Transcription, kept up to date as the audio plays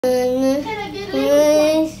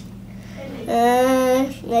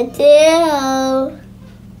Mateo.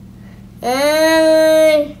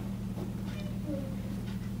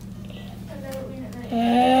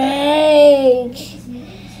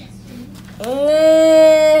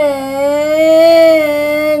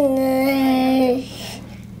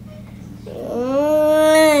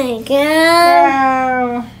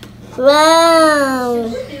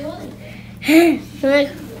 Wow.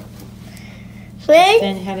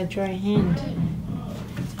 Then how to draw a hand.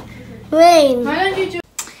 Rain.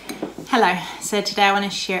 Hello, so today I want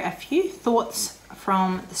to share a few thoughts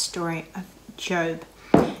from the story of Job.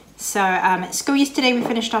 So at school yesterday we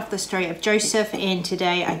finished off the story of Joseph, and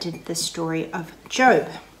today I did the story of Job.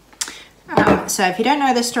 So if you don't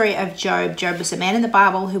know the story of Job, Job was a man in the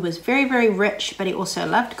Bible who was very, very rich, but he also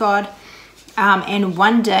loved God. And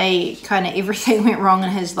one day kind of everything went wrong in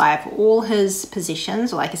his life. All his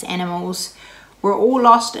possessions, like his animals, were all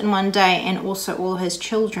lost in one day, and also all of his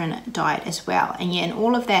children died as well. And yet in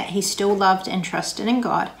all of that, he still loved and trusted in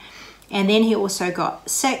God. And then he also got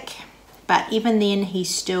sick, but even then he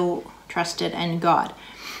still trusted in God.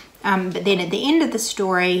 But then at the end of the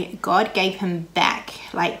story, God gave him back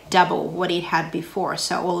like double what he'd had before.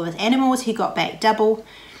 So all of his animals, he got back double.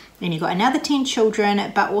 And he got another 10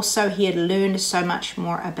 children, but also he had learned so much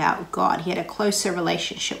more about God. He had a closer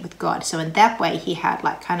relationship with God. So in that way, he had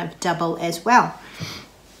like kind of double as well.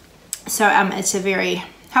 So it's a very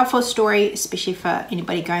helpful story, especially for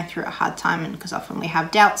anybody going through a hard time, and because often we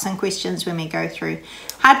have doubts and questions when we go through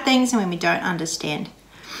hard things and when we don't understand.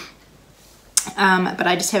 But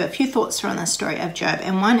I just have a few thoughts from the story of Job.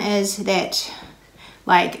 And one is that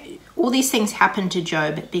like all these things happened to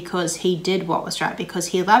Job because he did what was right, because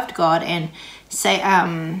he loved God. And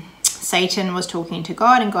Satan was talking to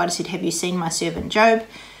God, and God said, have you seen my servant Job,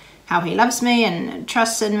 how he loves me and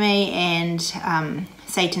trusts in me? And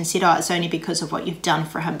Satan said, oh, it's only because of what you've done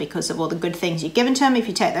for him, because of all the good things you've given to him. If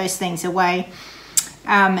you take those things away,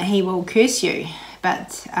 he will curse you.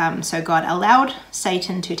 But so God allowed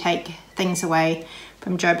Satan to take things away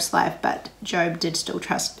from Job's life, but Job did still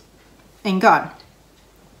trust in God.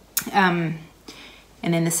 And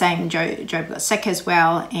then the same, Job got sick as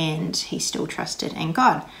well, and he still trusted in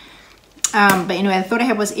God. But anyway, the thought I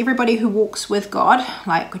had was everybody who walks with God,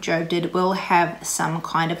 like Job did, will have some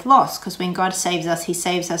kind of loss, because when God saves us, he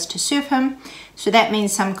saves us to serve him. So that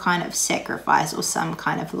means some kind of sacrifice or some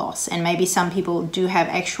kind of loss. And maybe some people do have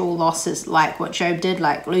actual losses like what Job did,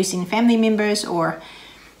 like losing family members, or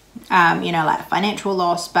like financial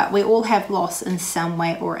loss. But we all have loss in some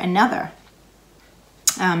way or another.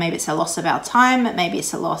 Maybe it's a loss of our time, maybe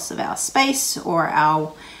it's a loss of our space, or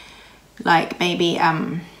our, loss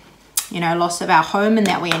of our home, and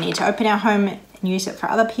that we need to open our home and use it for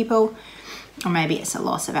other people. Or maybe it's a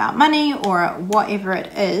loss of our money, or whatever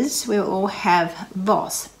it is. We will all have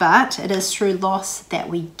loss, but it is through loss that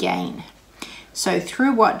we gain. So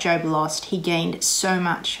through what Job lost, he gained so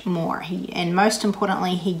much more. And most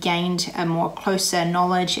importantly, he gained a more closer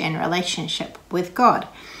knowledge and relationship with God.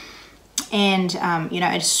 And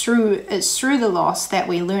it's through the loss that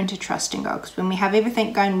we learn to trust in God. Because when we have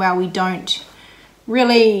everything going well, we don't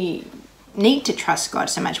really need to trust God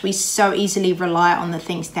so much. We so easily rely on the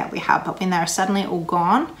things that we have. But when they're suddenly all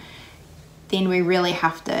gone, then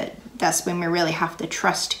that's when we really have to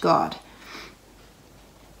trust God.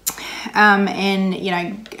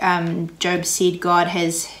 Job said, God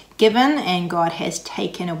has given and God has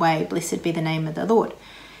taken away. Blessed be the name of the Lord.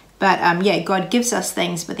 But God gives us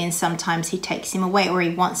things, but then sometimes he takes them away, or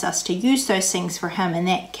he wants us to use those things for him. And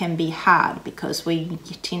that can be hard because we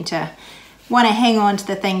tend to want to hang on to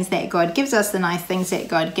the things that God gives us, the nice things that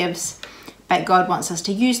God gives. But God wants us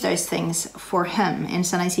to use those things for him. And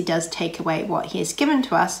sometimes he does take away what he has given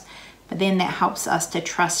to us, but then that helps us to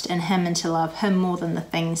trust in him and to love him more than the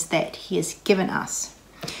things that he has given us.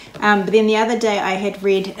 But then the other day I had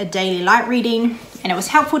read a daily light reading, and it was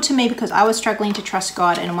helpful to me because I was struggling to trust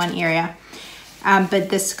God in one area.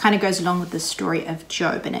 But this kind of goes along with the story of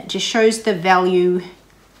Job, and it just shows the value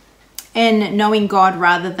in knowing God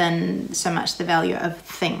rather than so much the value of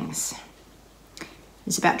things.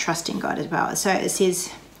 It's about trusting God as well. So it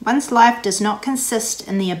says, one's life does not consist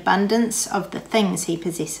in the abundance of the things he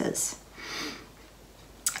possesses.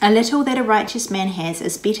 A little that a righteous man has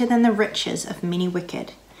is better than the riches of many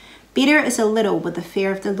wicked. Better is a little with the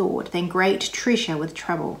fear of the Lord than great treasure with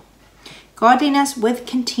trouble. Godliness with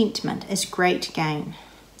contentment is great gain.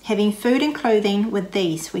 Having food and clothing, with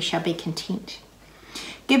these we shall be content.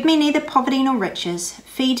 Give me neither poverty nor riches.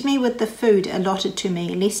 Feed me with the food allotted to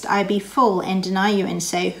me, lest I be full and deny you and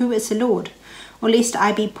say, who is the Lord? Or lest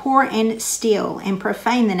I be poor and steal and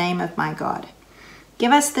profane the name of my God.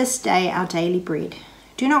 Give us this day our daily bread.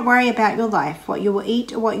 Do not worry about your life, what you will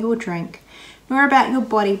eat or what you will drink, nor about your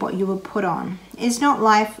body, what you will put on. Is not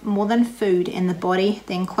life more than food, and the body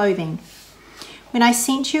than clothing? When I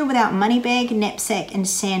sent you without money bag, knapsack, and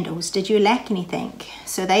sandals, did you lack anything?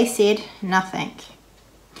 So they said, nothing.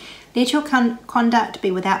 Let your conduct be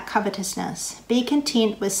without covetousness. Be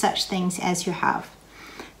content with such things as you have.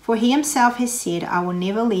 For he himself has said, I will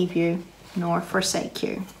never leave you nor forsake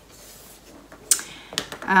you.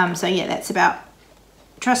 So yeah, that's about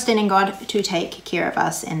trusting in God to take care of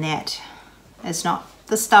us, and that is not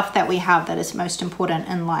the stuff that we have that is most important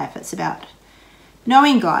in life. It's about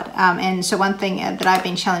knowing God. And so one thing that I've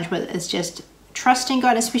been challenged with is just trusting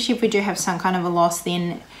God, especially if we do have some kind of a loss,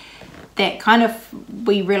 then that kind of,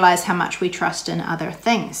 we realize how much we trust in other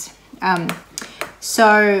things.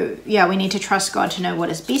 So yeah, we need to trust God to know what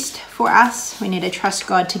is best for us. We need to trust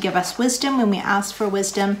God to give us wisdom when we ask for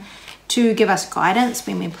wisdom, to give us guidance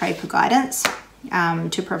when we pray for guidance,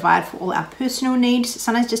 to provide for all our personal needs.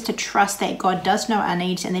 Sometimes just to trust that God does know our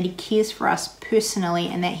needs and that he cares for us personally,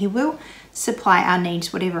 and that he will supply our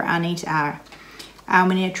needs, whatever our needs are.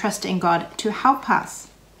 We need to trust in God to help us,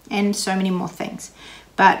 and so many more things.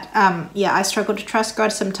 But yeah, I struggle to trust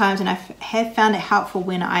God sometimes, and I have found it helpful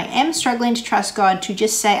when I am struggling to trust God to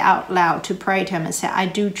just say out loud, to pray to him and say, I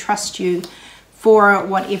do trust you for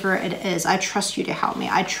whatever it is. I trust you to help me.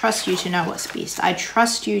 I trust you to know what's best. I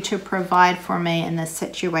trust you to provide for me in this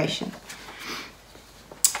situation.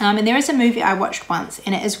 And there is a movie I watched once,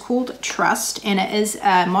 and it is called Trust, and it is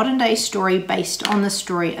a modern day story based on the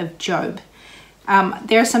story of Job.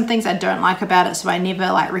 There are some things I don't like about it, so I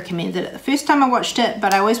never recommended it the first time I watched it,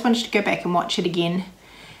 but I always wanted to go back and watch it again,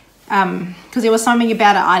 because there was something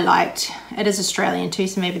about it I liked. It is Australian too,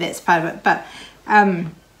 so maybe that's part of it. But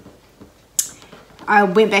I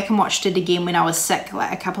went back and watched it again when I was sick,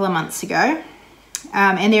 a couple of months ago.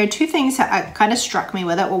 And there are two things that kind of struck me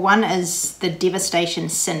with it. Well, one is the devastation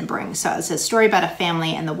sin brings. So it's a story about a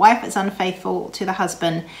family, and the wife is unfaithful to the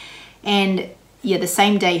husband, and yeah, the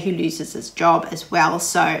same day he loses his job as well.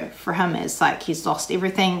 So for him, it's like he's lost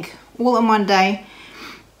everything all in one day.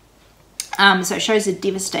 So it shows the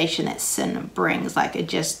devastation that sin brings. Like, it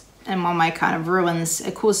just, in one way, kind of ruins,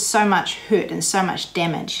 it caused so much hurt and so much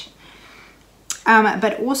damage.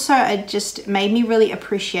 But also it just made me really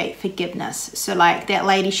appreciate forgiveness. So like that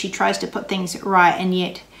lady, she tries to put things right, and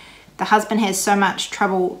yet the husband has so much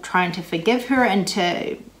trouble trying to forgive her and to,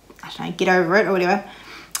 I don't know, get over it or whatever.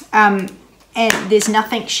 And there's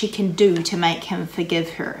nothing she can do to make him forgive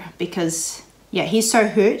her, because yeah, he's so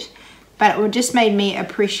hurt. But it just made me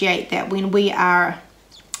appreciate that when we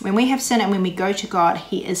have sin and when we go to God,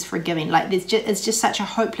 he is forgiving. Like, it's just such a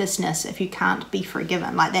hopelessness if you can't be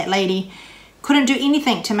forgiven. Like, that lady couldn't do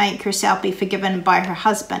anything to make herself be forgiven by her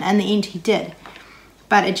husband. In the end, he did.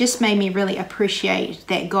 But it just made me really appreciate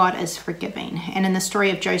that God is forgiving. And in the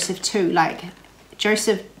story of Joseph too, like,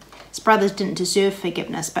 Joseph's brothers didn't deserve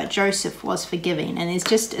forgiveness, but Joseph was forgiving. And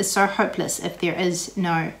it's so hopeless if there is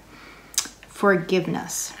no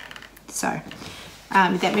forgiveness. So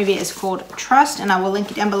that movie is called Trust, and I will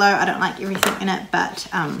link it down below. I don't like everything in it, but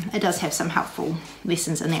it does have some helpful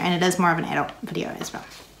lessons in there, and it is more of an adult video as well.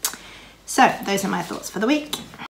 So those are my thoughts for the week.